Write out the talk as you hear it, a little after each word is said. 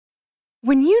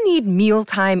When you need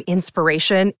mealtime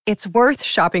inspiration, it's worth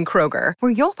shopping Kroger,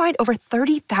 where you'll find over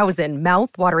 30,000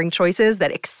 mouth-watering choices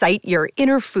that excite your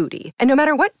inner foodie. And no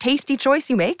matter what tasty choice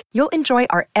you make, you'll enjoy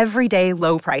our everyday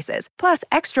low prices, plus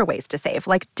extra ways to save,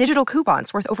 like digital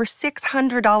coupons worth over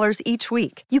 $600 each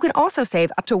week. You can also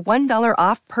save up to $1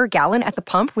 off per gallon at the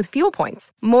pump with fuel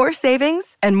points. More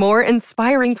savings and more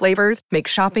inspiring flavors make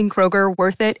shopping Kroger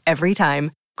worth it every time.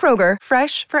 Kroger,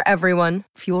 fresh for everyone.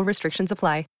 Fuel restrictions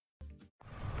apply.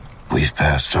 We've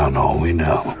passed on all we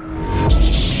know.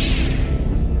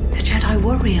 The Jedi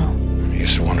were real. I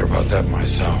used to wonder about that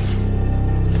myself.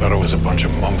 Thought it was a bunch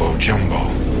of mumbo-jumbo.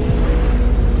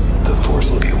 The Force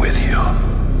will be with you.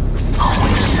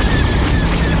 Always.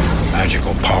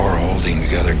 Magical power holding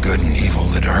together good and evil,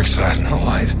 the dark side and the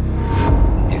light.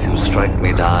 If you strike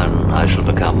me down, I shall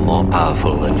become more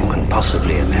powerful than you can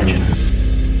possibly imagine.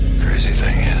 Crazy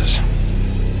thing is,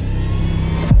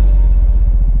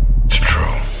 it's true.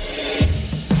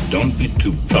 Don't be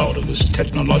too proud of this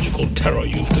technological terror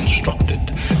you've constructed.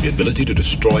 The ability to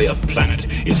destroy a planet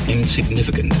is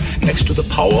insignificant next to the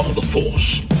power of the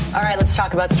Force. All right, let's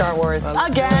talk about Star Wars.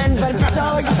 Again, but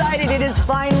so excited. It is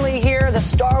finally here, the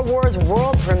Star Wars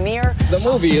world premiere. The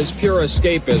movie is pure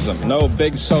escapism, no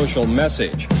big social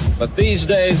message. But these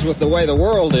days, with the way the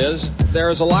world is, there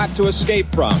is a lot to escape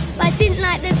from. I didn't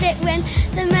like the bit when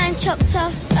the man chopped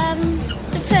off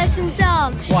the person's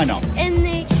arm. Why not?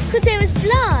 Because there was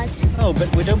blood. Oh,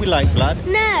 but don't we like blood?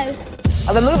 No.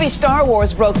 The movie Star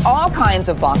Wars broke all kinds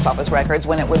of box office records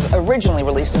when it was originally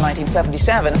released in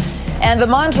 1977. And the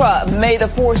mantra, "May the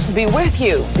Force be with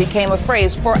you," became a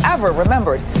phrase forever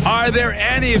remembered. Are there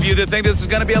any of you that think this is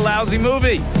going to be a lousy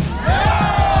movie?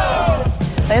 No!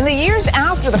 In the years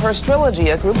after the first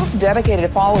trilogy, a group of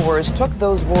dedicated followers took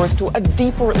those words to a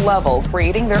deeper level,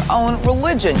 creating their own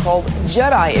religion called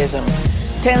Jediism.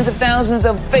 Tens of thousands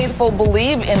of faithful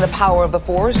believe in the power of the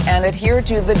Force and adhere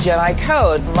to the Jedi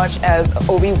Code, much as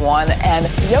Obi-Wan and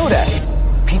Yoda.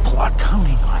 People are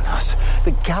counting on us.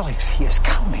 The galaxy is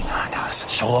counting on us.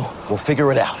 Solo, we'll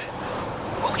figure it out.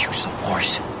 We'll use the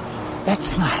Force.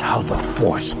 That's not how the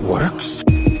Force works.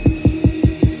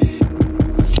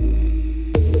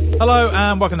 Hello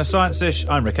and welcome to Science-ish.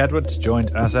 I'm Rick Edwards,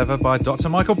 joined as ever by Dr.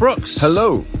 Michael Brooks.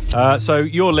 Hello. So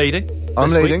you're leading.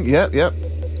 I'm leading, week. Yep.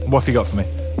 What have you got for me?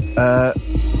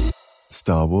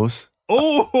 Star Wars.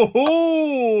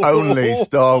 Oh! Only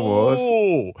Star Wars.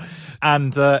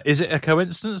 And is it a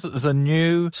coincidence that there's a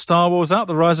new Star Wars out,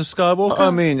 The Rise of Skywalker? I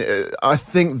mean, I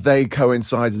think they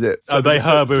coincided it. So they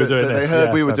heard we were doing this. They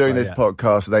heard we were doing this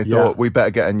podcast, so they thought we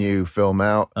better get a new film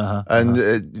out.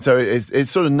 So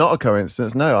it's sort of not a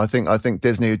coincidence. No, I think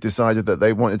Disney decided that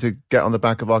they wanted to get on the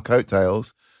back of our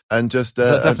coattails. And just is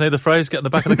that definitely the phrase? Get on the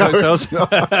back of the coattails.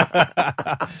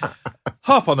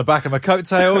 Hop on the back of my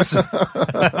coattails.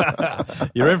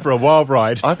 You're in for a wild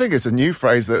ride. I think it's a new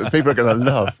phrase that people are going to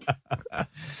love.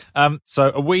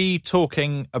 So, are we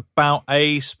talking about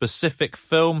a specific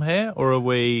film here, or are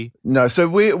we? No. So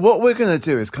what we're going to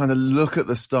do is kind of look at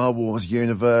the Star Wars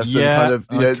universe and kind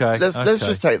of let's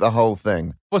just take the whole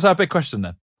thing. What's our big question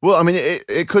then? Well, I mean,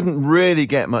 it couldn't really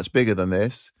get much bigger than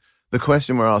this. The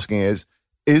question we're asking is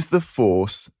the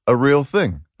Force a real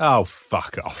thing? Oh,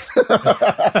 fuck off.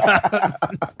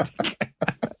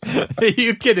 Are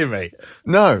you kidding me?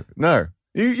 No.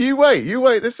 You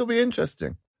wait. This will be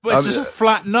interesting. But it's just a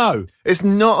flat no. It's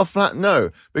not a flat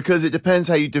no, because it depends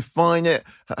how you define it.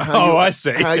 I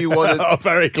see. How you want to,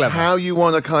 very clever. How you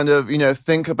want to kind of,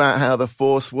 think about how the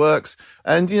Force works.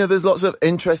 And, there's lots of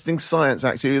interesting science,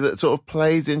 actually, that sort of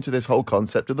plays into this whole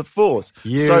concept of the Force.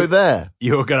 You're going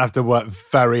to have to work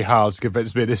very hard to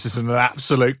convince me this is an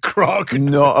absolute crock.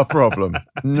 Not a problem.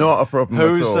 Not a problem at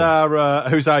all.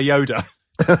 Who's our Yoda?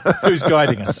 Who's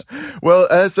guiding us?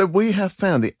 Well, so we have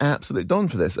found the absolute don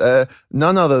for this.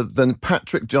 None other than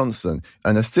Patrick Johnson,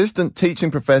 an assistant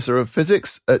teaching professor of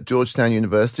physics at Georgetown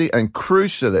University, and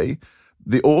crucially,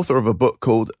 the author of a book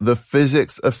called The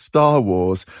Physics of Star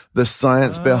Wars, The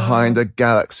Science Behind a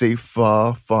Galaxy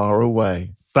Far, Far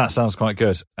Away. That sounds quite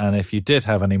good. And if you did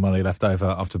have any money left over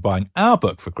after buying our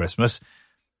book for Christmas,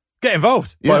 get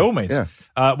involved, by all means.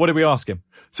 Yeah. What did we ask him?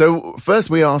 So first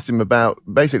we asked him about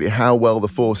basically how well the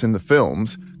Force in the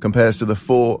films compares to the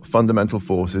 4 fundamental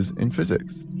forces in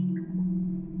physics.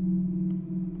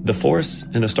 The Force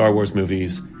in the Star Wars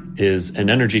movies is an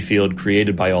energy field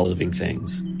created by all living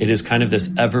things. It is kind of this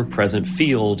ever-present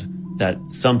field that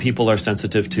some people are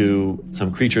sensitive to,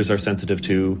 some creatures are sensitive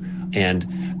to, and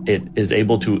it is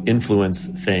able to influence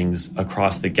things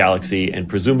across the galaxy and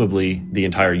presumably the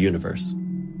entire universe.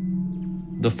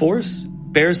 The Force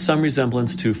bears some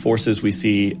resemblance to forces we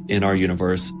see in our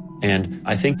universe. And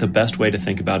I think the best way to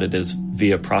think about it is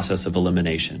via process of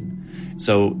elimination.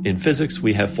 So in physics,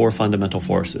 we have 4 fundamental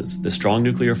forces: the strong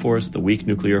nuclear force, the weak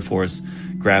nuclear force,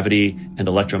 gravity, and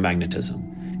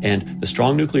electromagnetism. And the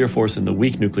strong nuclear force and the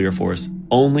weak nuclear force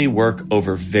only work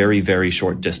over very, very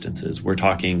short distances. We're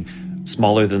talking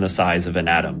smaller than the size of an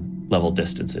atom level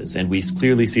distances. And we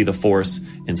clearly see the force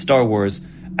in Star Wars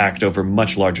act over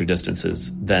much larger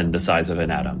distances than the size of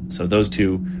an atom. So those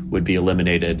two would be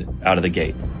eliminated out of the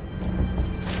gate.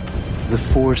 The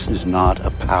Force is not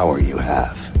a power you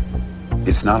have.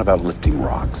 It's not about lifting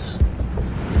rocks.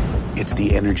 It's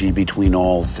the energy between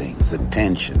all things, a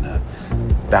tension, a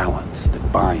balance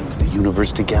that binds the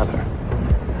universe together.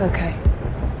 Okay.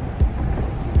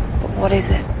 But what is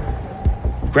it?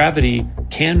 Gravity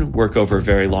can work over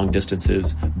very long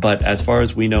distances, but as far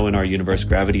as we know in our universe,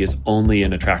 gravity is only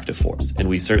an attractive force. And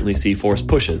we certainly see force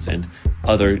pushes and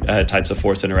other types of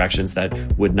force interactions that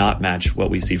would not match what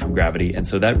we see from gravity. And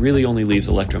so that really only leaves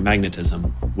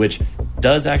electromagnetism, which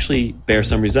does actually bear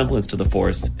some resemblance to the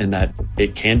force in that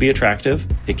it can be attractive,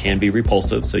 it can be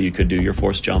repulsive. So you could do your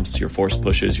force jumps, your force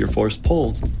pushes, your force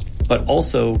pulls. But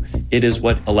also, it is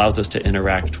what allows us to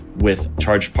interact with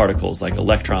charged particles like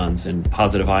electrons and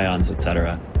positive ions, etc.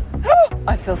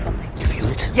 I feel something. You feel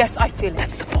it? Yes, I feel it.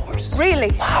 That's the Force.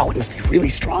 Really? Wow, it must be really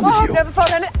strong with I've you. never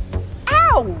felt any...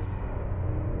 Ow!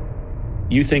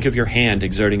 You think of your hand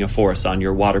exerting a force on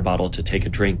your water bottle to take a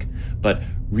drink, but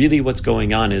really what's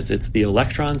going on is it's the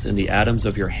electrons in the atoms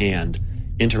of your hand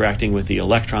interacting with the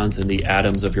electrons in the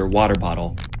atoms of your water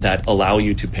bottle that allow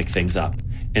you to pick things up.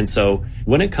 And so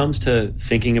when it comes to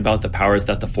thinking about the powers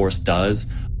that the Force does,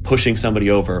 pushing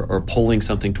somebody over or pulling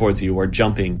something towards you or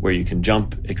jumping where you can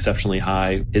jump exceptionally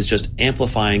high is just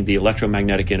amplifying the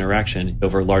electromagnetic interaction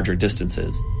over larger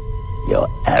distances. Your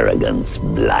arrogance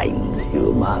blinds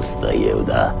you, Master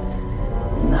Yoda.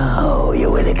 Now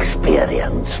you will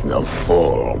experience the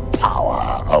full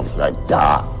power of the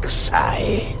dark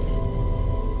side.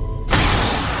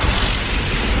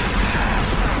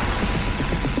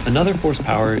 Another force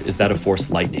power is that of force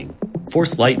lightning.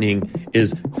 Force lightning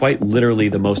is quite literally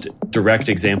the most direct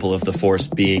example of the Force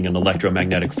being an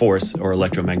electromagnetic force or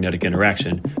electromagnetic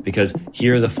interaction, because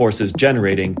here the Force is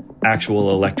generating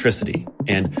actual electricity.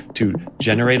 And to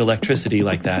generate electricity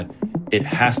like that, it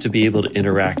has to be able to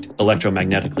interact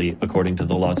electromagnetically according to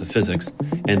the laws of physics.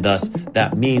 And thus,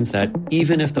 that means that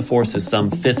even if the Force is some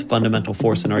 5th fundamental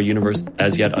force in our universe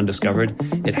as yet undiscovered,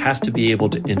 it has to be able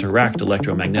to interact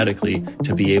electromagnetically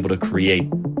to be able to create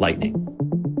lightning.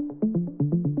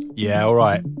 Yeah, all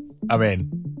right. I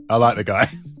mean, I like the guy.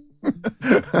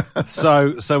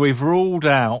 So we've ruled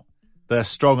out the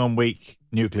strong and weak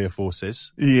nuclear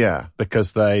forces. Yeah.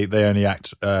 Because they only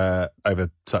act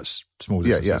over such small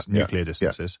distances, nuclear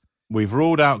distances. Yeah. We've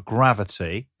ruled out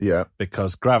gravity. Yeah.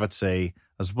 Because gravity,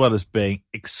 as well as being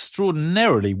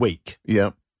extraordinarily weak,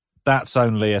 that's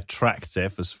only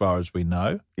attractive as far as we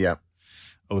know. Yeah.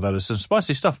 Although there's some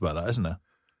spicy stuff about that, isn't there?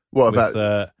 What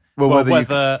about...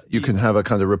 whether you can have a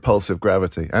kind of repulsive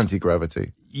gravity,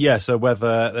 anti-gravity. Yeah, so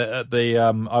whether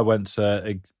I went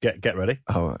to get ready.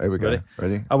 Oh, here we go.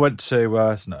 Ready? I went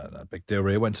to it's not a big deal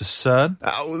really. I went to CERN.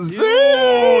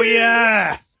 Oh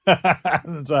yeah.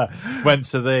 And, went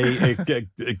to the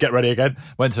get ready again.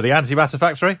 Went to the antimatter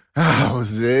factory. Oh,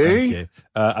 Thank you.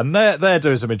 And they're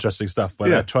doing some interesting stuff where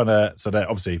they're trying to. So they're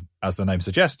obviously, as the name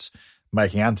suggests,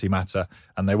 making antimatter,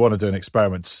 and they want to do an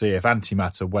experiment to see if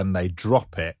antimatter, when they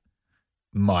drop it,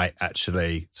 might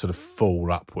actually sort of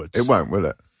fall upwards. It won't, will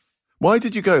it? Why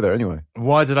did you go there anyway?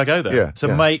 Why did I go there?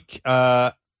 To make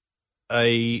a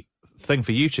thing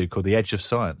for YouTube called The Edge of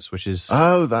Science, which is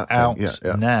out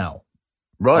now,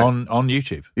 right, on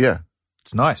YouTube. Yeah,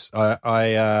 it's nice.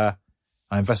 I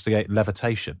investigate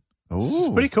levitation. It's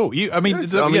pretty cool. You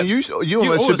almost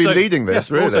should be leading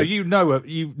this. Really, also you know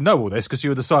all this because you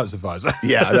were the science advisor.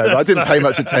 Yeah, I know. I didn't pay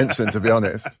much attention, to be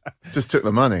honest. Just took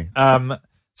the money.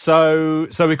 So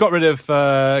we got rid of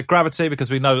gravity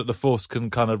because we know that the Force can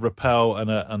kind of repel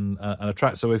and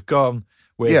attract. So we've gone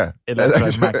with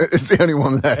it's the only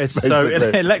one left. It's so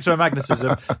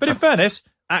electromagnetism, but in fairness,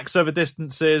 acts over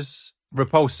distances,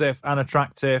 repulsive and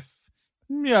attractive.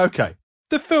 Yeah, okay.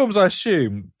 The films, I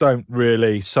assume, don't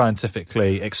really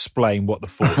scientifically explain what the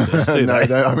Force is, do they?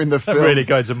 No. I mean, the films really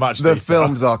go into much detail. The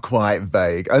films are quite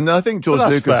vague, and I think George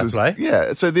Lucas was play.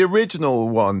 Yeah. So the original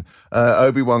one,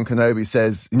 Obi-Wan Kenobi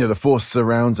says, the Force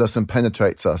surrounds us and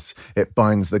penetrates us. It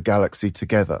binds the galaxy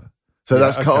together. So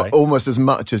that's almost as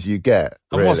much as you get,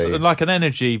 really. And what's like an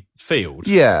energy field?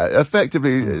 Yeah,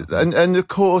 effectively. And of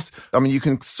course, I mean, you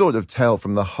can sort of tell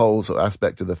from the whole sort of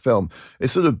aspect of the film,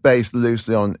 it's sort of based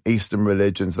loosely on Eastern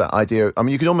religions, that idea. I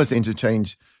mean, you could almost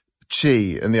interchange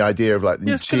chi and the idea of like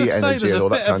chi energy and all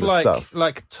that kind of stuff.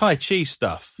 Like Tai Chi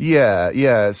stuff.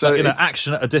 Yeah. So like,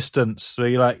 action at a distance. So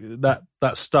you like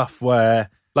that stuff where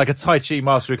like a Tai Chi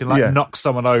master who can like knock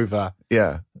someone over.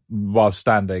 Yeah. While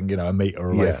standing, a meter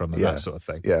away from them, that sort of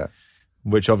thing. Yeah.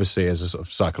 Which obviously is a sort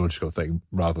of psychological thing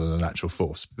rather than an actual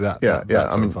force. That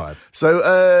sort of vibe.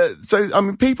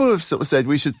 So people have sort of said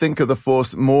we should think of the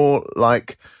Force more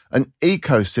like an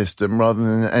ecosystem rather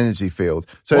than an energy field.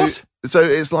 So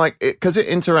it's like, because it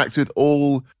interacts with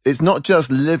it's not just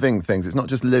living things, it's not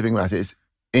just living matter, it's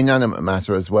inanimate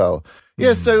matter as well.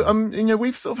 Yeah, so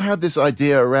we've sort of had this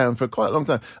idea around for quite a long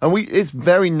time, and it's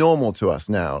very normal to us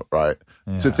now, right?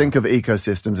 Yeah. To think of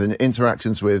ecosystems and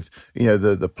interactions with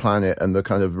the planet and the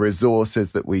kind of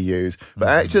resources that we use. But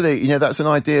actually, that's an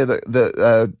idea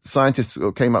that scientists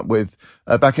came up with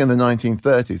back in the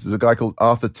 1930s. There was a guy called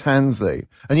Arthur Tansley,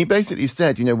 and he basically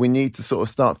said, we need to sort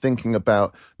of start thinking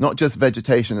about not just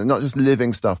vegetation and not just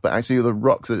living stuff, but actually the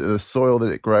rocks, the soil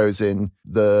that it grows in,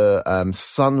 the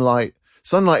sunlight.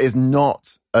 Sunlight is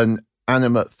not an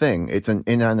animate thing, it's an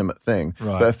inanimate thing.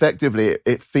 Right. But effectively,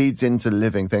 it feeds into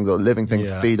living things, or living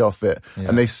things feed off it,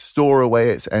 and they store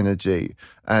away its energy,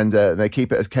 and they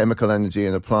keep it as chemical energy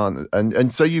in a plant.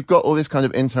 And so you've got all this kind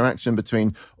of interaction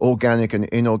between organic and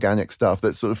inorganic stuff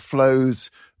that sort of flows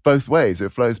both ways.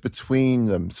 It flows between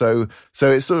them. So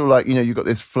it's sort of like, you've got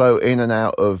this flow in and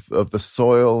out of the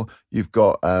soil. You've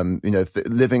got,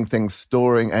 living things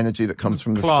storing energy that comes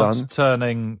from the sun. Plants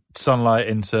turning sunlight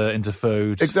into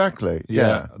food. Exactly.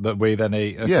 Yeah. That we then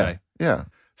eat. Okay. Yeah.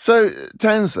 So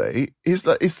Tansley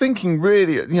is thinking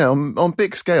really, on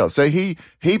big scale. So he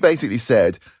basically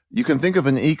said, you can think of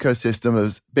an ecosystem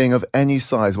as being of any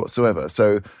size whatsoever.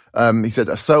 So he said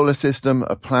a solar system,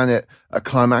 a planet, a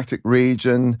climatic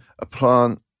region, a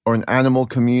plant or an animal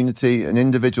community, an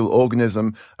individual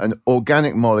organism, an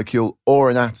organic molecule, or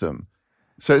an atom.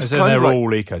 So it's kind of like, all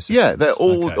ecosystems. Yeah, they're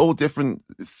all different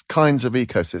kinds of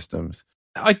ecosystems.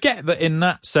 I get that in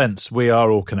that sense we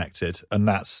are all connected, and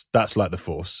that's like the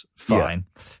Force. Fine.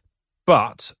 Yeah.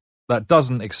 But that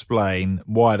doesn't explain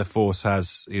why the Force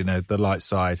has, the light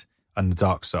side and the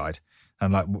dark side.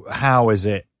 And like, how is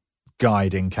it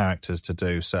guiding characters to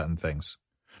do certain things?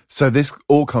 So this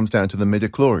all comes down to the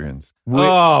midichlorians.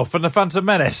 From the Phantom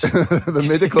Menace. The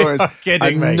midichlorians You're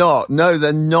kidding me. No,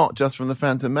 they're not just from the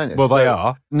Phantom Menace. Well, they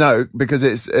are. No, because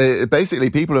it's basically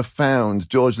people have found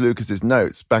George Lucas's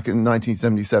notes back in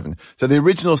 1977. So the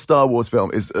original Star Wars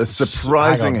film is a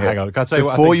surprising hit. Hang on. Can I tell you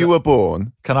before you were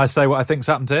born. Can I say what I think's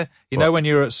happened here? You know when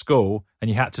you were at school and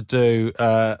you had to do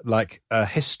like a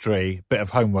history bit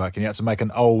of homework, and you had to make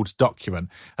an old document,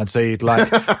 and so you'd like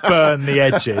burn the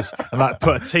edges and like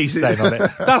put a tea stain on it.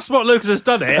 That's what Lucas has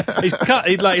done here. He's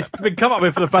been come up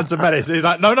with for the Phantom Menace. He's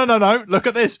like, no, look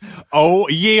at this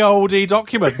ye oldie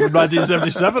document from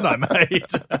 1977 I made.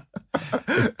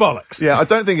 It's bollocks. Yeah, I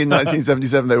don't think in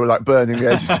 1977 they were like burning the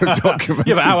edges of documents.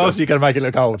 Yeah, but how else are you going to make it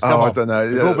look old? Come on. I don't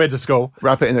know. We've all been to school.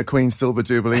 Wrap it in a Queen's Silver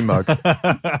Jubilee mug.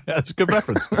 That's a good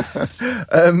reference.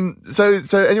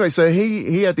 So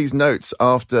he had these notes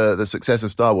after the success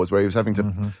of Star Wars where he was having to,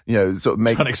 sort of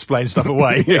make... Trying to explain stuff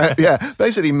away. yeah.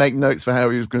 Basically make notes for how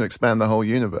he was going to expand the whole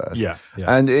universe. Yeah.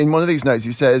 And in one of these notes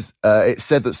he says, it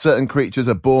said that certain creatures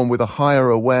are born with a higher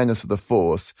awareness of the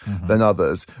Force than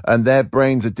others, and their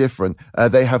brains are different.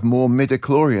 They have more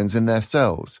midichlorians in their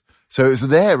cells. So it's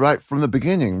there right from the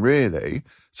beginning, really.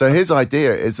 So his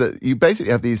idea is that you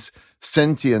basically have these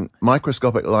sentient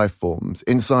microscopic life forms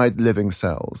inside living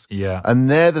cells. Yeah. And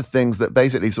they're the things that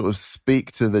basically sort of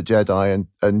speak to the Jedi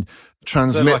and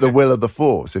transmit the will of the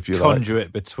Force, if you like.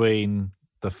 Conduit between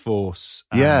the Force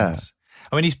and...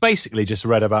 I mean, he's basically just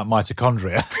read about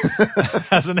mitochondria,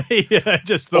 hasn't he?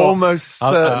 Just thought, almost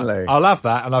certainly. I'll have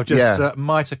that, and I'll just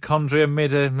mitochondria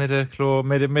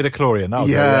midichlorian.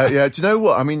 Yeah. Do you know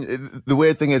what? I mean, the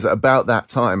weird thing is about that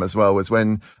time as well was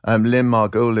when Lynn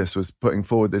Margulis was putting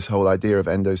forward this whole idea of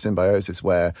endosymbiosis,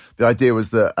 where the idea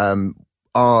was that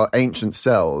our ancient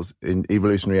cells, in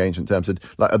evolutionary ancient terms, had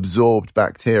like absorbed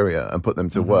bacteria and put them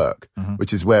to work,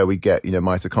 which is where we get,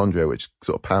 mitochondria, which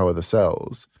sort of power the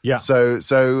cells. Yeah. So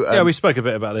we spoke a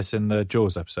bit about this in the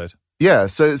Jaws episode. Yeah,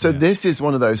 so this is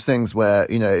one of those things where,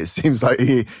 it seems like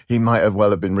he might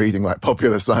have been reading like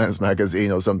Popular Science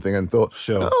magazine or something and thought,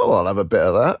 sure, I'll have a bit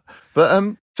of that.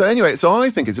 But So anyway, so I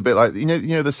think it's a bit like, you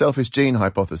know, the selfish gene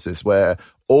hypothesis, where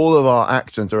all of our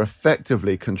actions are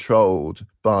effectively controlled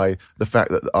by the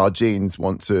fact that our genes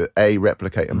want to A,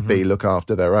 replicate, and B, look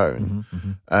after their own.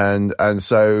 And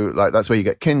so like that's where you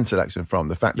get kin selection from,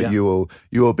 the fact that you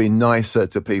will be nicer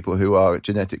to people who are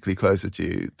genetically closer to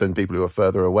you than people who are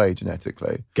further away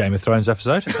genetically. Game of Thrones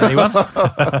episode, anyone?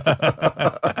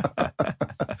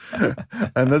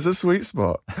 And there's a sweet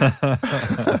spot.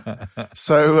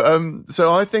 So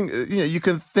I think, you know, you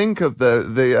can think of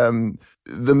the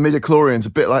midichlorians a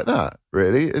bit like that,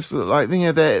 really. It's like, you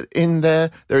know, they're in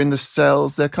the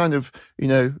cells, they're kind of, you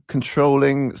know,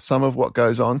 controlling some of what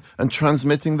goes on and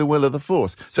transmitting the will of the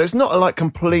Force. So it's not a like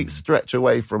complete stretch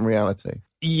away from reality.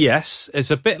 Yes,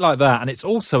 it's a bit like that, and it's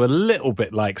also a little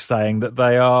bit like saying that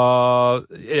they are,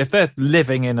 if they're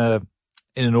living in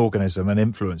an organism and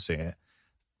influencing it,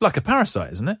 like a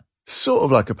parasite, isn't it? Sort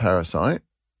of like a parasite.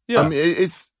 Yeah. I mean,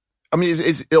 it's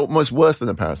almost worse than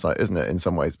a parasite, isn't it, in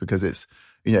some ways, because it's,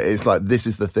 you know, it's like this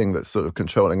is the thing that's sort of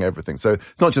controlling everything. So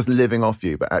it's not just living off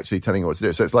you, but actually telling you what to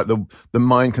do. So it's like the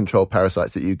mind control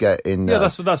parasites that you get in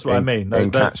that's what I mean.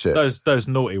 In cat shit. Those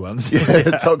naughty ones. Yeah,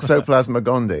 Toxoplasma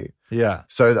gondii. Yeah.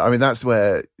 So I mean, that's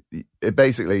where it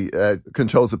basically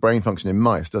controls the brain function in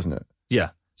mice, doesn't it? Yeah.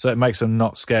 So it makes them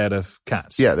not scared of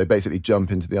cats. Yeah, they basically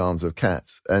jump into the arms of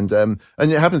cats, and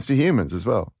it happens to humans as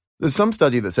well. There's some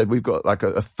study that said we've got like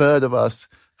a third of us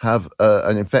have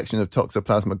an infection of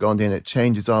Toxoplasma gondii, and it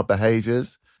changes our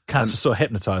behaviours. Cats are sort of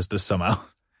hypnotised us somehow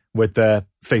with their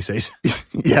feces.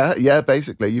 Yeah,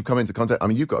 basically. You've come into contact. I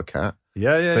mean, you've got a cat.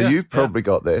 Yeah. So you've probably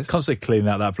got this. Constantly cleaning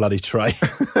out that bloody tray.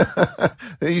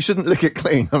 You shouldn't lick it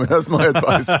clean. I mean, that's my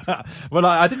advice. Well,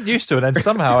 I didn't used to, and then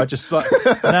somehow I just like,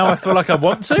 now I feel like I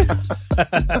want to.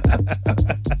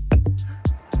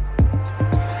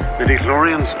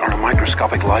 Midichlorians are a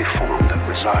microscopic life form that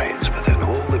resides within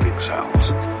all living cells.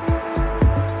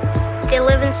 They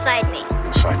live inside me.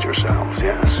 Inside your cells,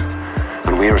 yes.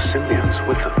 And we are symbionts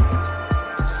with them.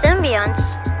 Symbionts?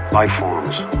 Life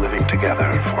forms living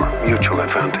together for mutual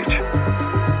advantage.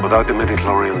 Without the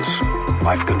midichlorians,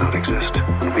 life could not exist,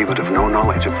 and we would have no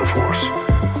knowledge of the Force.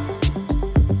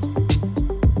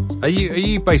 Are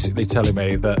you basically telling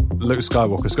me that Luke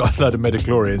Skywalker's got a load of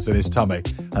midichlorians in his tummy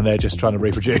and they're just trying to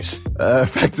reproduce?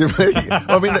 Effectively.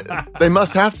 I mean, they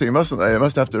must have to, mustn't they? They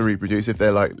must have to reproduce if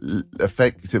they're like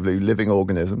effectively living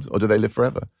organisms, or do they live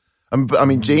forever? I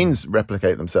mean, genes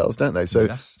replicate themselves, don't they? So,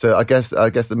 yes. So I guess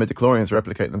the midichlorians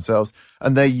replicate themselves,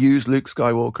 and they use Luke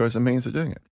Skywalker as a means of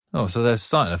doing it. Oh, so they're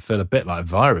starting to feel a bit like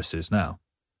viruses now.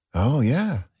 Oh,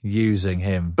 yeah. Using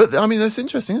him. But, I mean, that's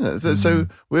interesting, isn't it? So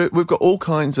we've got all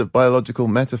kinds of biological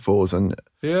metaphors and,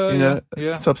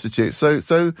 substitutes.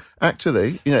 So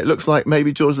actually, you know, it looks like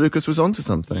maybe George Lucas was onto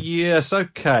something. Yes,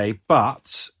 okay.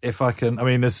 But if I can, I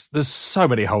mean, there's so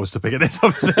many holes to pick in this,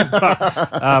 obviously.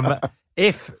 But,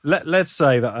 let's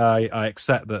say that I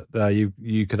accept that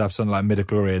you could have something like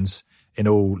midichlorians in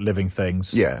all living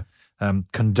things. Yeah.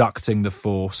 Conducting the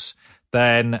Force,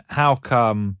 then how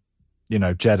come, you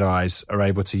know, Jedis are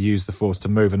able to use the Force to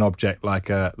move an object like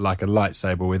a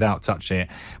lightsaber without touching it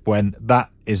when that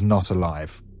is not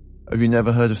alive? Have you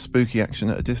never heard of spooky action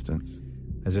at a distance?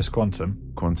 Is this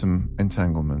quantum? Quantum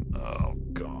entanglement. Oh,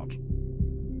 God.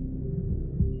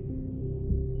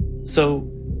 So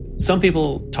some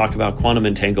people talk about quantum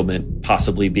entanglement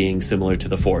possibly being similar to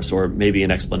the Force, or maybe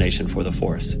an explanation for the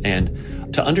Force.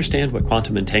 And to understand what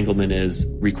quantum entanglement is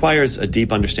requires a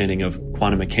deep understanding of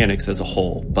quantum mechanics as a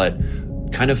whole. But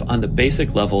kind of on the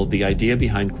basic level, the idea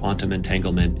behind quantum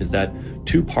entanglement is that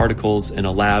two particles in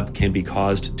a lab can be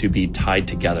caused to be tied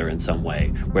together in some way,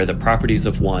 where the properties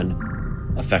of one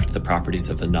affect the properties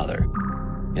of another.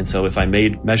 And so if I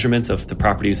made measurements of the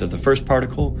properties of the first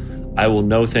particle, I will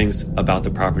know things about the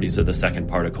properties of the second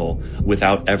particle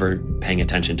without ever paying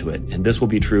attention to it. And this will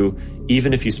be true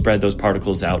even if you spread those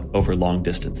particles out over long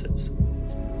distances.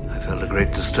 I felt a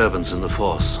great disturbance in the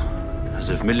Force, as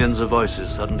if millions of voices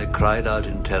suddenly cried out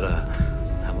in terror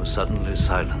and were suddenly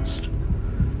silenced.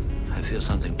 I fear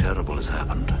something terrible has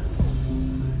happened.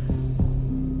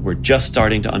 We're just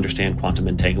starting to understand quantum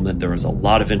entanglement. There is a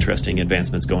lot of interesting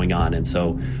advancements going on. And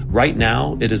so right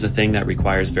now, it is a thing that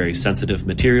requires very sensitive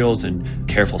materials and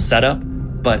careful setup.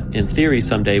 But in theory,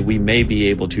 someday we may be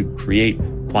able to create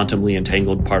quantumly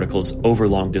entangled particles over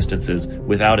long distances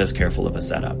without as careful of a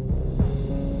setup.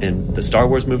 In the Star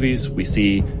Wars movies, we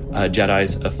see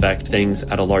Jedis affect things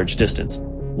at a large distance.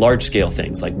 Large-scale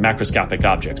things like macroscopic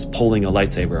objects, pulling a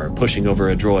lightsaber or pushing over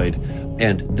a droid.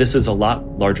 And this is a lot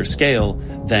larger scale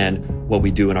than what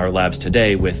we do in our labs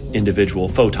today with individual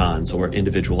photons or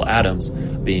individual atoms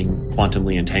being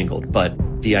quantumly entangled.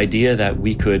 But the idea that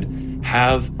we could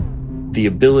have the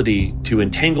ability to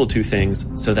entangle two things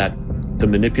so that the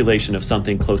manipulation of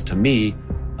something close to me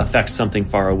affects something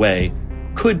far away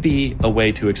could be a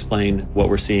way to explain what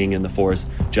we're seeing in the Force.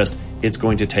 Just, it's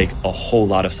going to take a whole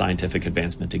lot of scientific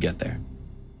advancement to get there.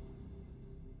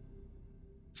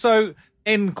 So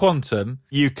in quantum,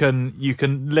 you can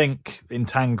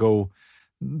entangle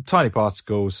tiny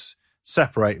particles,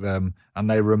 separate them, and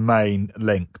they remain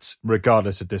linked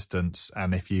regardless of distance.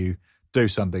 And if you do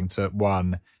something to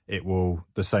one,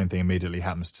 the same thing immediately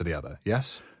happens to the other.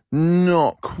 Yes?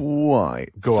 Not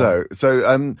quite. Go on. So,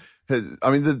 I mean,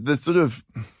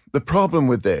 the problem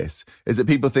with this is that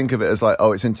people think of it as like,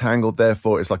 oh, it's entangled,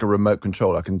 therefore it's like a remote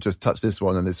control. I can just touch this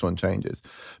one and this one changes.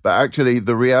 But actually,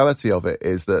 the reality of it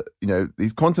is that,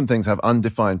 these quantum things have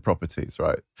undefined properties,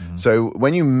 right? Mm-hmm. So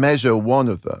when you measure one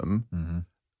of them, mm-hmm.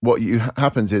 what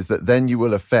happens is that then you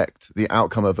will affect the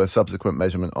outcome of a subsequent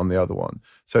measurement on the other one.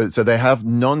 So they have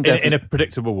non-definite... In a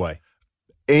predictable way.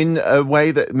 In a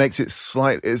way that makes it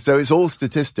slightly... So it's all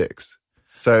statistics.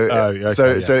 So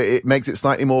it makes it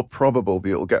slightly more probable that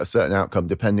you'll get a certain outcome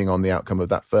depending on the outcome of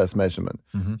that first measurement.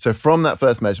 Mm-hmm. So from that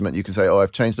first measurement, you can say,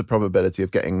 I've changed the probability of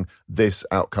getting this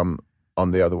outcome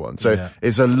on the other one. So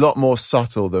it's a lot more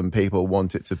subtle than people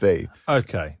want it to be.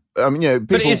 Okay. I mean,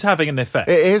 people, but it is having an effect.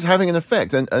 It is having an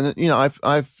effect, and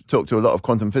I've talked to a lot of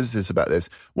quantum physicists about this.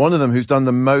 One of them, who's done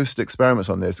the most experiments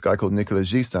on this, a guy called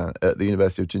Nicolas Gisin at the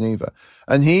University of Geneva,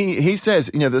 and he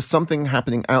says, there's something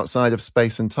happening outside of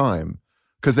space and time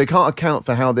because they can't account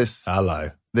for how this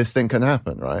thing can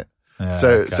happen, right? Yeah,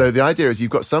 so the idea is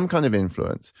you've got some kind of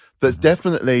influence that's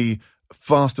definitely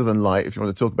faster than light, if you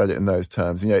want to talk about it in those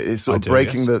terms. It's sort of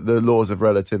breaking the laws of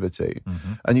relativity.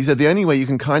 Mm-hmm. And he said the only way you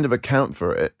can kind of account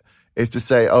for it is to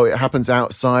say, it happens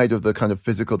outside of the kind of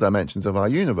physical dimensions of our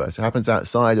universe. It happens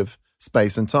outside of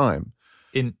space and time.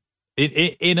 In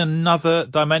another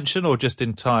dimension, or just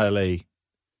entirely?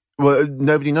 Well,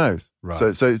 nobody knows.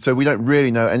 Right. So we don't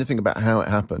really know anything about how it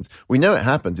happens. We know it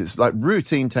happens. It's like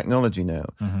routine technology now.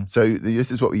 Mm-hmm. So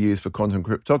this is what we use for quantum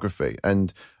cryptography.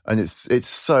 And it's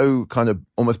so kind of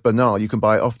almost banal. You can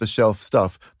buy off-the-shelf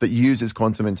stuff that uses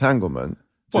quantum entanglement.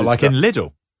 What, like in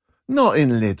Lidl? Not in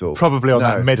Lidl. Probably on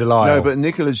that middle aisle. No, but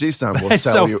Nicolas Gisin will they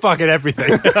sell you... fucking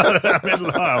everything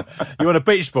middle aisle. You want a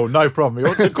beach ball? No problem. You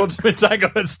want some quantum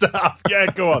entanglement stuff? Yeah,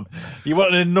 go on. You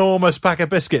want an enormous pack of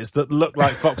biscuits that look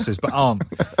like foxes but aren't?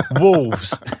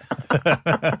 Wolves.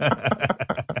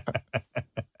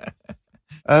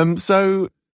 So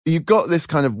you've got this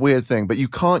kind of weird thing, but you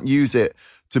can't use it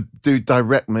to do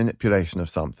direct manipulation of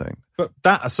something. But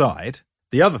that aside,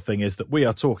 the other thing is that we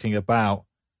are talking about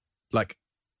like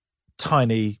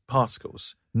tiny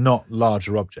particles, not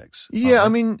larger objects. Yeah, I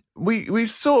mean,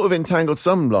 we've sort of entangled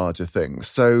some larger things.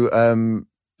 So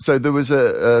there was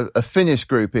a Finnish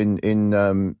group in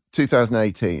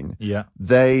 2018. Yeah,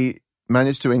 they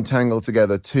managed to entangle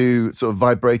together two sort of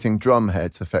vibrating drum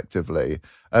heads, effectively,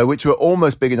 which were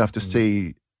almost big enough to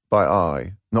see by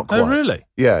eye. Not quite. Oh, really?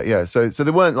 Yeah. So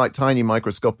they weren't like tiny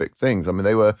microscopic things. I mean,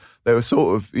 they were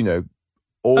sort of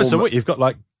so what, you've got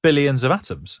like billions of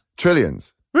atoms?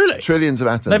 Trillions. Really? Trillions of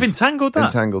atoms. They've entangled that?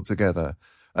 Entangled together.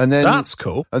 And then that's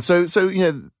cool. And so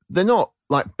they're not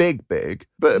like big,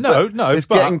 but no, it's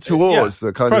getting towards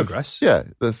the kind progress.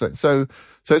 Of progress. So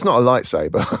it's not a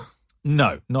lightsaber.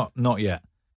 No, not yet.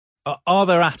 Are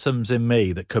there atoms in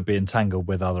me that could be entangled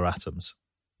with other atoms?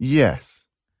 Yes.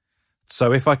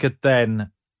 So if I could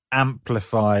then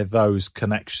amplify those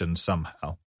connections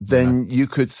somehow, then you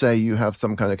could say you have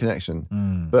some kind of connection.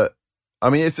 Mm. But I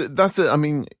mean,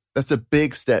 that's a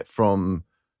big step from,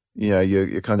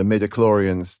 your kind of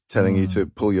midichlorians telling you to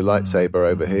pull your lightsaber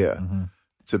over here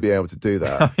to be able to do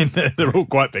that. I mean, they're all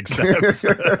quite big steps.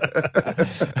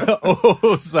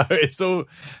 Also,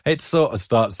 it sort of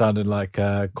starts sounding like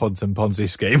a quantum Ponzi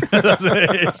scheme.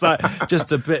 It's like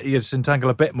just a bit, you just entangle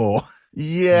a bit more.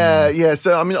 Yeah.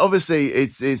 So, I mean, obviously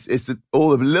it's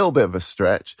all a little bit of a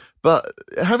stretch, but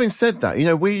having said that,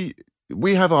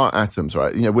 we have our atoms,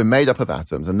 right? We're made up of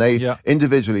atoms and they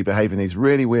individually behave in these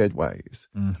really weird ways.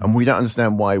 Mm-hmm. And we don't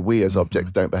understand why we as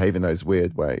objects don't behave in those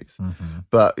weird ways. Mm-hmm.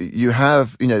 But you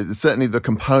have, certainly the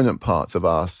component parts of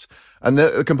us. And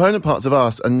the component parts of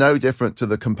us are no different to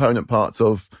the component parts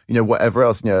of, whatever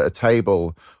else, a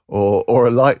table or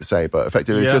a lightsaber.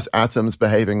 Effectively, just atoms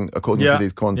behaving according to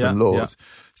these quantum laws. Yeah.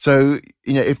 So,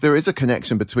 if there is a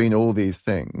connection between all these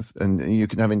things and you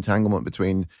can have entanglement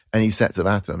between any sets of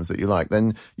atoms that you like,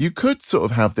 then you could sort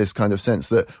of have this kind of sense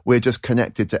that we're just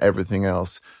connected to everything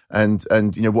else. And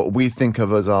what we think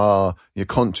of as our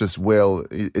conscious will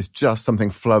is just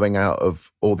something flowing out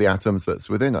of all the atoms that's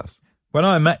within us. When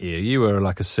I met you, you were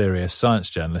like a serious science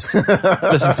journalist.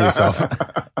 Listen to yourself.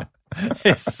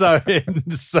 It's so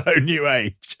new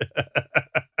age.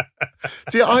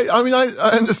 See, I mean, I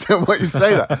understand why you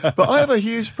say that, but I have a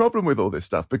huge problem with all this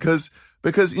stuff because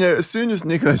as soon as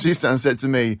Nicolas Gisin said to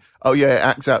me, "Oh yeah, it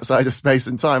acts outside of space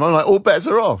and time," I'm like, all bets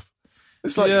are off.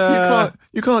 It's like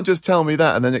you can't just tell me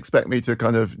that and then expect me to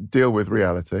kind of deal with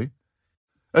reality.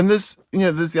 And there's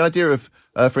the idea of,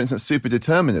 for instance,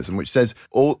 superdeterminism, which says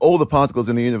all the particles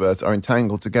in the universe are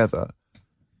entangled together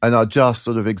and are just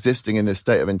sort of existing in this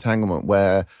state of entanglement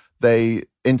where they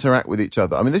interact with each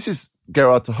other. I mean, this is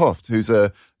Gerard 't Hooft, who's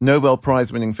a Nobel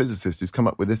Prize-winning physicist who's come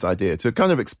up with this idea to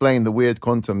kind of explain the weird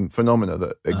quantum phenomena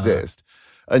that exist.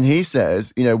 And he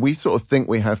says, we sort of think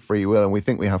we have free will and we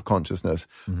think we have consciousness,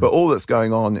 but all that's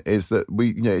going on is that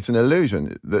it's an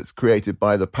illusion that's created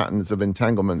by the patterns of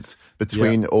entanglements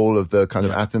between all of the kind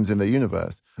of atoms in the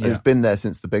universe. And it's been there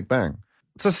since the Big Bang.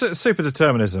 So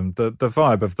superdeterminism, the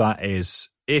vibe of that is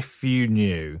if you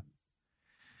knew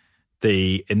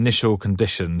the initial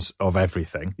conditions of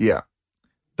everything,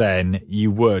 then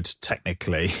you would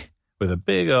technically, with a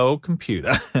big old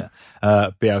computer,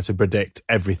 be able to predict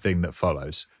everything that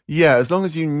follows. Yeah, as long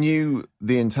as you knew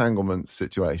the entanglement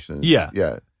situation. Yeah.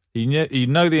 You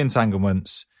know the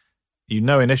entanglements, you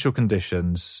know initial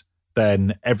conditions,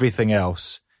 then everything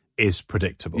else is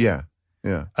predictable. Yeah.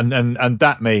 And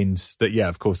that means that,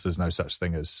 of course, there's no such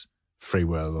thing as free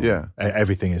will. Or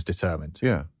everything is determined.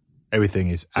 Yeah. Everything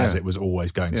is as it was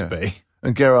always going to be.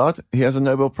 And Gerard, he has a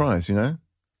Nobel Prize,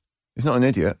 He's not an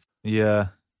idiot. Yeah.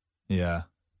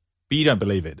 But you don't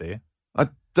believe it, do you? I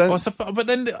don't. But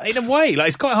then, in a way,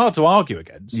 it's quite hard to argue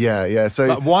against. Yeah.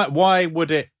 So why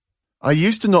would it? I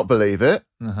used to not believe it.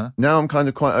 Now I'm kind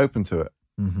of quite open to it.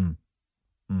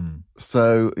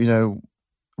 So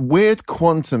weird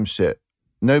quantum shit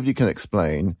nobody can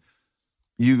explain.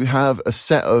 You have a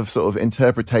set of sort of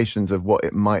interpretations of what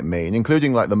it might mean,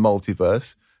 including like the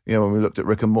multiverse. When we looked at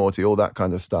Rick and Morty, all that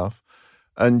kind of stuff.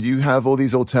 And you have all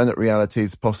these alternate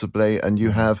realities, possibly, and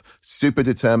you have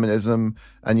superdeterminism,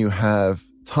 and you have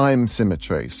time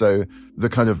symmetry. So the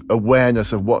kind of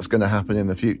awareness of what's going to happen in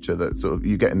the future that sort of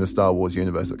you get in the Star Wars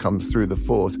universe that comes through the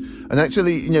Force. And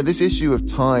actually, this issue of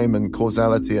time and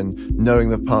causality and knowing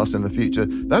the past and the future,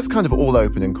 that's kind of all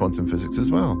open in quantum physics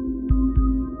as well.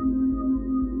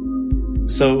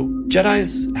 So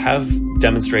Jedis have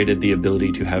demonstrated the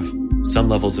ability to have some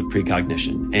levels of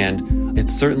precognition, and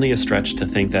it's certainly a stretch to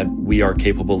think that we are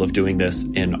capable of doing this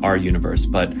in our universe,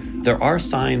 but there are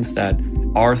signs that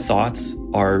our thoughts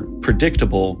are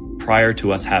predictable prior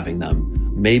to us having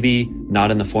them. Maybe not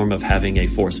in the form of having a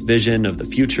force vision of the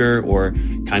future or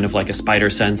kind of like a spider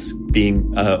sense,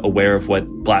 being aware of what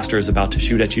blaster is about to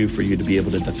shoot at you for you to be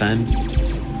able to defend.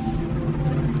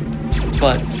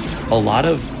 But a lot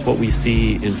of what we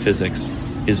see in physics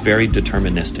is very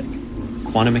deterministic.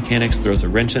 Quantum mechanics throws a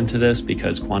wrench into this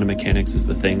because quantum mechanics is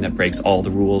the thing that breaks all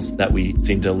the rules that we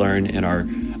seem to learn in our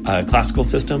classical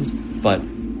systems. But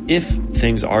if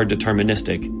things are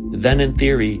deterministic, then in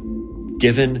theory,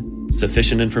 given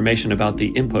sufficient information about the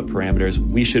input parameters,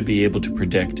 we should be able to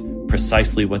predict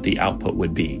precisely what the output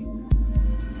would be.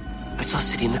 I saw a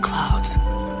city in the clouds.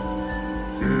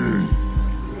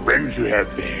 When did you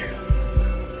have there?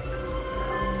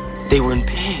 They were in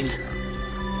pain.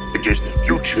 It is the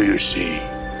future, you see.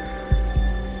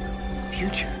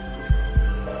 Future?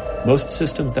 Most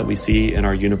systems that we see in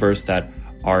our universe that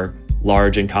are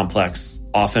large and complex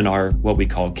often are what we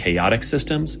call chaotic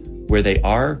systems, where they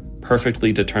are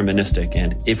perfectly deterministic.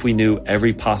 And if we knew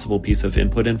every possible piece of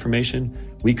input information,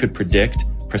 we could predict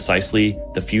precisely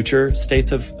the future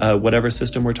states of whatever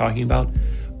system we're talking about.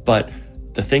 But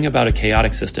the thing about a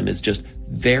chaotic system is just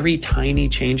very tiny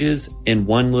changes in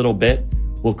one little bit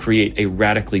will create a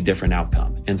radically different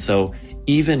outcome. And so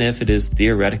even if it is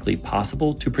theoretically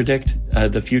possible to predict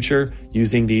the future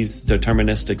using these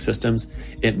deterministic systems,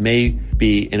 it may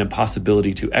be an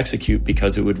impossibility to execute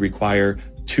because it would require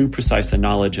too precise a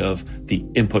knowledge of the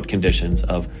input conditions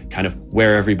of kind of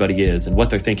where everybody is and what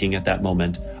they're thinking at that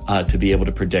moment to be able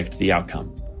to predict the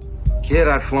outcome. Kid,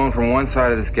 I've flown from one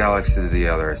side of this galaxy to the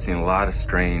other. I've seen a lot of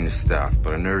strange stuff,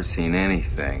 but I've never seen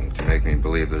anything to make me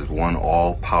believe there's one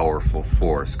all-powerful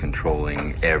force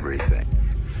controlling everything.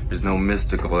 There's no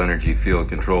mystical energy field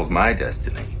controls my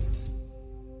destiny.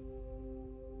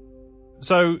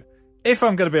 So, if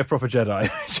I'm going to be a proper Jedi,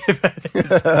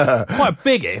 it's quite a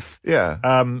big if.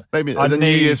 Yeah. Maybe as a New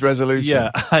Year's resolution.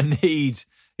 Yeah, I need,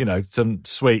 some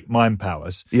sweet mind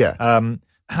powers. Yeah.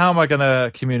 How am I going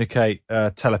to communicate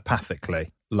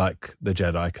telepathically like the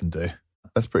Jedi can do?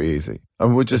 That's pretty easy. I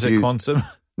mean, we'll just Is it quantum?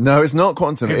 No, it's not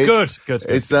quantum. Good.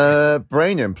 It's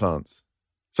brain implants.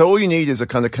 So all you need is a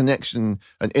kind of connection,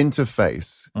 an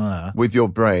interface with your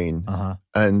brain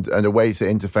and a way to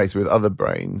interface with other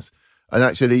brains. And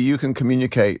actually you can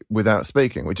communicate without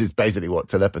speaking, which is basically what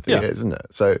telepathy is, isn't it?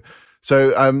 So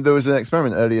there was an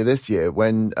experiment earlier this year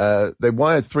when they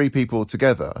wired 3 people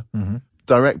together,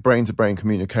 direct brain-to-brain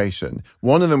communication.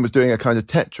 One of them was doing a kind of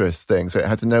Tetris thing, so it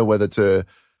had to know whether to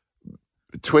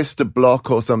twist a block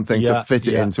or something to fit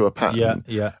it into a pattern.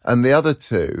 And the other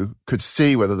 2 could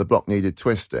see whether the block needed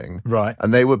twisting. Right.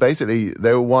 And they were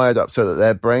wired up so that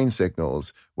their brain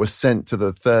signals were sent to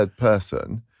the third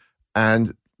person,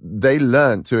 and they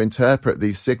learned to interpret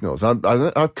these signals.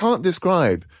 I can't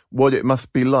describe what it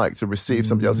must be like to receive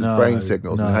somebody else's brain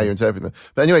signals and how you interpret them.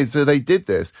 But anyway, so they did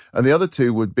this, and the other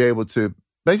 2 would be able to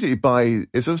basically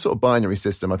it's a sort of binary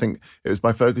system. I think it was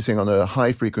by focusing on a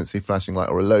high frequency flashing light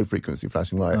or a low frequency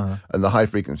flashing light. And the high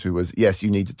frequency was, yes,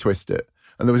 you need to twist it.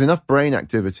 And there was enough brain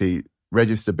activity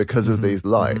registered because of these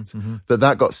lights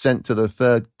that got sent to the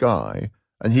third guy.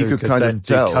 And he could kind of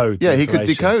tell. Yeah, he could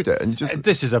decode it. And just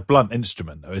this is a blunt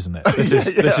instrument, though, isn't it?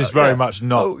 This is very much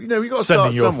not we got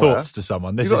sending your thoughts to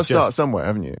someone. You've got to start somewhere,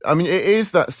 haven't you? I mean, it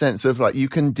is that sense of like you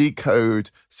can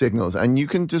decode signals and you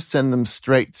can just send them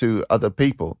straight to other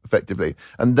people, effectively,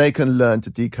 and they can learn to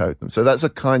decode them. So that's a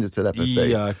kind of telepathy.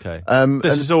 Yeah, okay.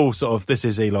 This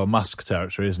is Elon Musk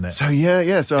territory, isn't it? So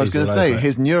So I was going to say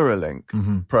his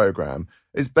Neuralink program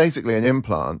is basically an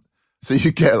implant. So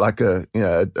you get like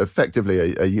effectively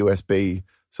a USB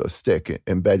sort of stick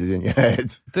embedded in your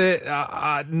head.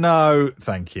 No,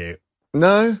 thank you.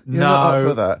 No? You're not up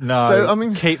for that? No. So, I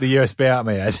mean, keep the USB out of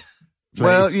my head. Please.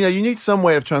 Well, you need some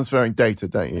way of transferring data,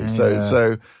 don't you? Yeah.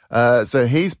 So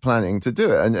he's planning to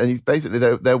do it, and he's basically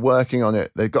they're working on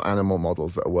it. They've got animal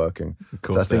models that are working. Of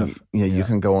course, so I think you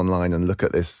can go online and look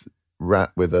at this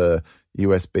rat with a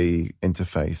USB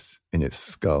interface in its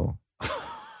skull.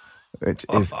 Which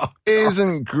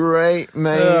isn't great,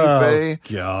 maybe. Oh,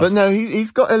 God. But no,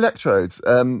 he's got electrodes,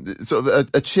 sort of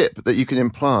a chip that you can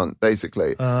implant,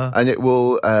 basically, and it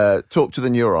will talk to the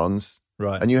neurons.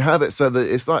 Right. And you have it so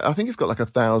that it's like, I think it's got like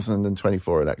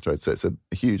 1,024 electrodes, so it's a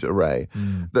huge array.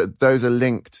 That those are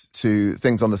linked to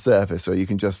things on the surface, so you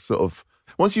can just sort of,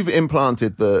 once you've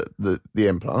implanted the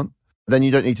implant, then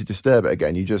you don't need to disturb it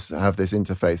again. You just have this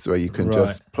interface where you can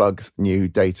just plug new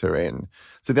data in.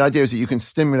 So the idea is that you can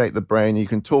stimulate the brain, you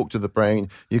can talk to the brain,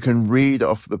 you can read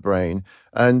off the brain.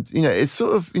 And, it's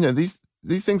sort of, these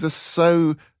things are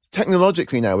so,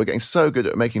 technologically now, we're getting so good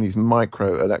at making these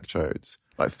micro electrodes,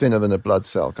 like thinner than a blood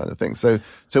cell kind of thing. So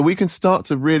we can start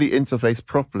to really interface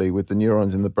properly with the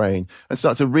neurons in the brain and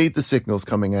start to read the signals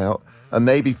coming out and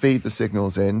maybe feed the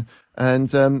signals in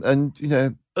and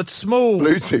it's small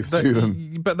Bluetooth to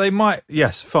them. But they might,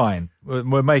 yes, fine.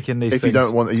 We're making these if things you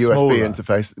don't want a USB smaller,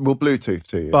 interface, we'll Bluetooth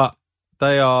to you. But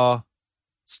they are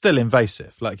still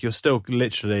invasive. Like you're still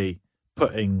literally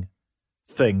putting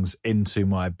things into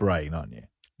my brain, aren't you?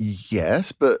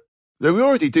 Yes, but we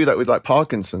already do that with like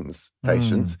Parkinson's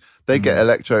patients. They get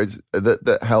electrodes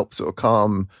that help sort of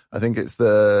calm, I think is it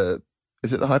the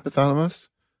hypothalamus?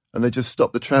 And they just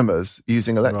stop the tremors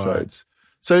using electrodes. Right.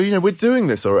 So, we're doing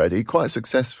this already quite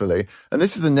successfully, and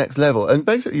this is the next level. And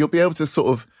basically, you'll be able to sort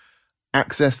of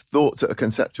access thoughts at a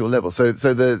conceptual level. So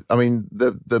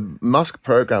the Musk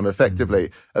program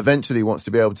effectively eventually wants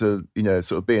to be able to,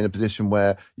 sort of be in a position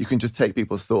where you can just take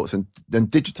people's thoughts and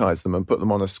digitize them and put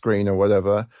them on a screen or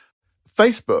whatever.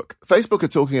 Facebook are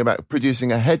talking about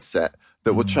producing a headset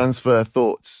that will transfer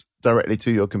thoughts directly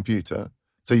to your computer.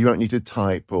 So you won't need to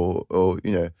type or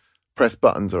press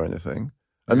buttons or anything.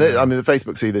 And the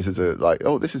Facebook see this as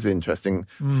this is interesting,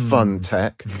 fun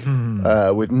tech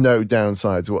with no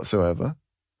downsides whatsoever.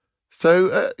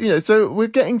 So, so we're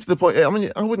getting to the point,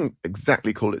 I wouldn't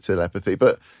exactly call it telepathy,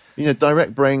 but,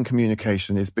 direct brain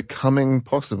communication is becoming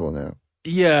possible now.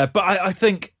 Yeah, but I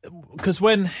think, because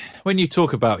when you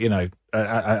talk about, a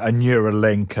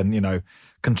Neuralink and,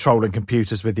 controlling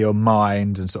computers with your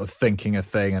mind and sort of thinking a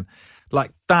thing and,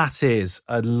 like, that is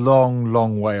a long,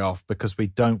 long way off because we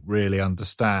don't really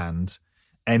understand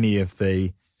any of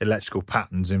the electrical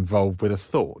patterns involved with a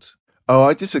thought. Oh,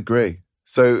 I disagree.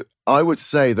 So I would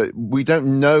say that we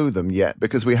don't know them yet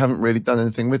because we haven't really done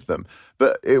anything with them.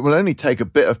 But it will only take a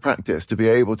bit of practice to be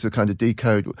able to kind of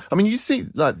decode. I mean, you see,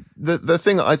 like, the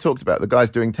thing that I talked about, the guys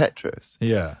doing Tetris.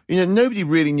 Yeah. Nobody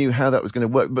really knew how that was going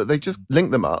to work, but they just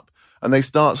linked them up. And they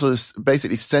start sort of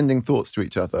basically sending thoughts to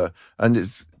each other. And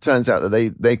it turns out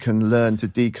that they can learn to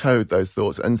decode those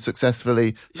thoughts and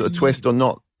successfully sort of twist or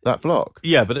not that block.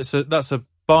 Yeah, but that's a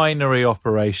binary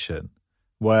operation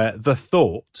where the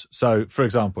thought, so for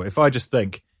example, if I just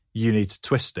think you need to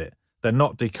twist it. They're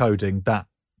not decoding that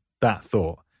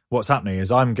thought. What's happening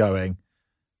is I'm going,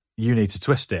 you need to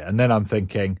twist it. And then I'm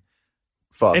thinking,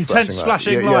 fast intense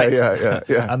flashing light.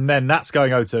 Yeah. And then that's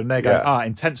going over to them. And they're going,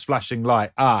 intense flashing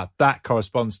light. That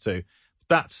corresponds to.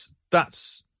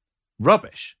 That's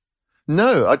rubbish.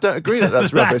 No, I don't agree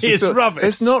that's rubbish. That is rubbish.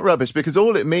 It's not rubbish because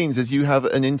all it means is you have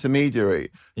an intermediary.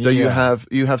 So you have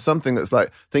something that's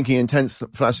like thinking intense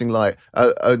flashing light,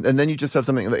 and then you just have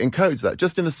something that encodes that,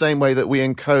 just in the same way that we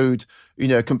encode,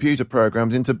 computer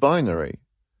programs into binary.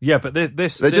 Yeah, but they're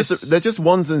just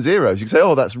ones and zeros. You can say,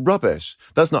 "Oh, that's rubbish."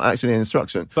 That's not actually an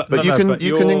instruction, but you can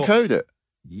encode it.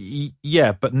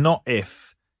 Yeah, but not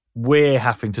if we're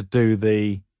having to do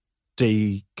the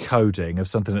decoding of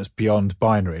something that's beyond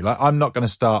binary. Like, I'm not going to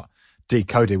start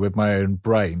decoding with my own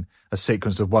brain a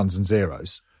sequence of ones and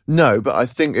zeros. No, but I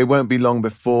think it won't be long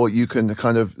before you can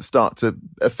kind of start to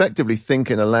effectively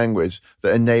think in a language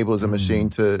that enables a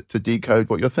machine to decode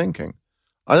what you're thinking.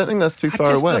 I don't think that's too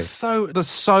far away. There's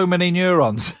so many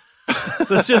neurons.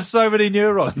 There's just so many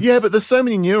neurons. Yeah, but there's so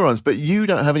many neurons, but you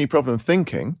don't have any problem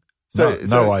thinking.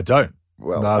 No, I don't.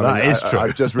 Well, that is true.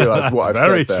 I've just realised what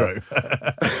I've said there. Very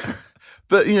true.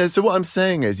 But, so what I'm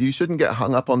saying is you shouldn't get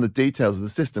hung up on the details of the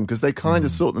system because they kind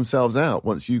of sort themselves out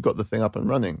once you've got the thing up and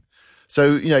running.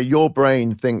 So, your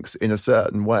brain thinks in a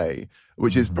certain way,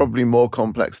 which is probably more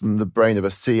complex than the brain of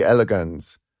a C.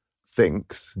 elegans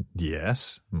thinks.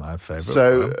 Yes, my favourite.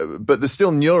 So, but there's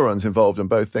still neurons involved in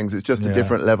both things. It's just a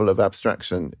different level of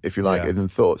abstraction, if you like, in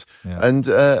thought. Yeah.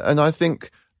 And I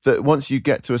think that once you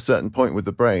get to a certain point with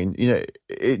the brain,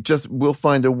 it just will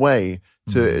find a way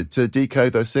to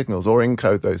decode those signals or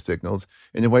encode those signals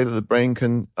in a way that the brain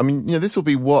can. I mean, this will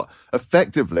be what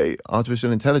effectively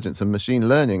artificial intelligence and machine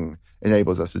learning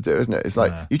enables us to do, isn't it? It's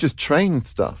like you just train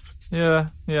stuff. Yeah,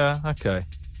 okay.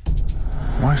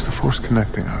 Why is the Force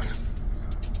connecting us?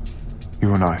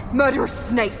 You and I. Murderous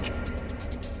snake!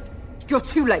 You're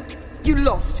too late. You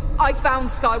lost. I found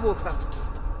Skywalker.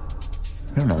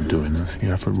 You're not doing this. The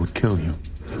effort would kill you.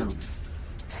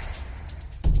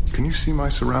 Can you see my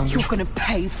surroundings? You're gonna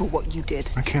pay for what you did.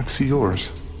 I can't see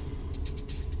yours.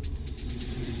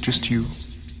 Just you.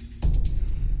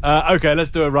 Okay, let's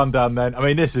do a rundown then. I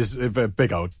mean, this is a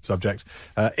big old subject.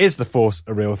 Is the Force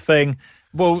a real thing?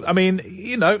 Well, I mean,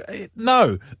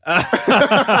 no.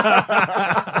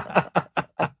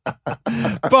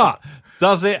 But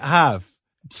does it have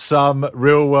some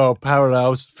real-world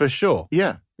parallels? For sure.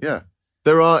 Yeah.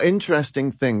 There are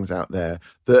interesting things out there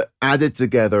that added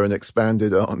together and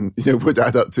expanded on, would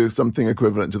add up to something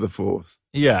equivalent to the Force.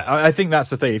 Yeah, I think that's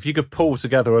the thing. If you could pull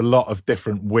together a lot of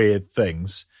different weird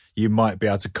things, you might be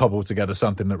able to cobble together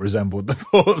something that resembled the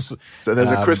Force. So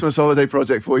there's a Christmas holiday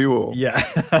project for you all. Yeah.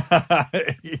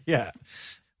 Yeah.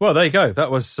 Well, there you go. That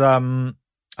was, I don't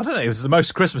know, it was the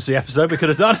most Christmassy episode we could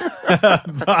have done.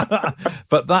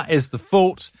 but that is the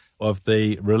fault of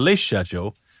the release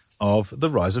schedule of The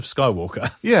Rise of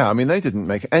Skywalker. Yeah, I mean, they didn't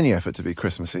make any effort to be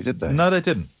Christmassy, did they? No, they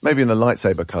didn't. Maybe in the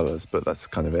lightsaber colours, but that's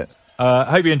kind of it.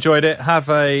 Hope you enjoyed it. Have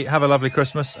a lovely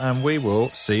Christmas, and we will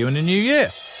see you in the new year.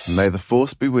 May the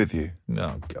Force be with you.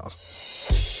 Oh, God.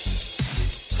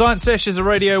 Science-ish is a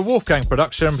Radio Wolfgang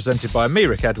production presented by me,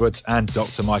 Rick Edwards, and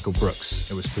Dr. Michael Brooks.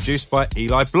 It was produced by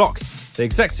Eli Block. The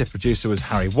executive producer was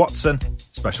Harry Watson.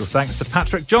 Special thanks to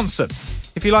Patrick Johnson.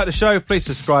 If you like the show, please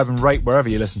subscribe and rate wherever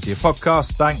you listen to your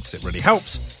podcast. Thanks, it really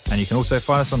helps. And you can also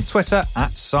find us on Twitter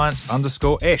at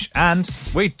 @science_ish. And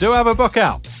we do have a book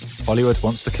out. Hollywood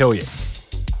Wants to Kill You.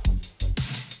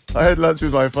 I had lunch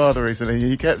with my father recently.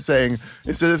 He kept saying,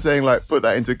 instead of saying, put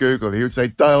that into Google, he would say,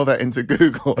 dial that into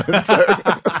Google. And so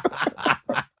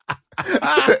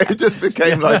it just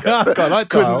became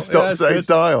couldn't stop saying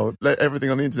dial. Everything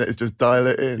on the internet is just dial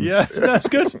it in. Yeah, that's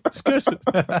good. It's good.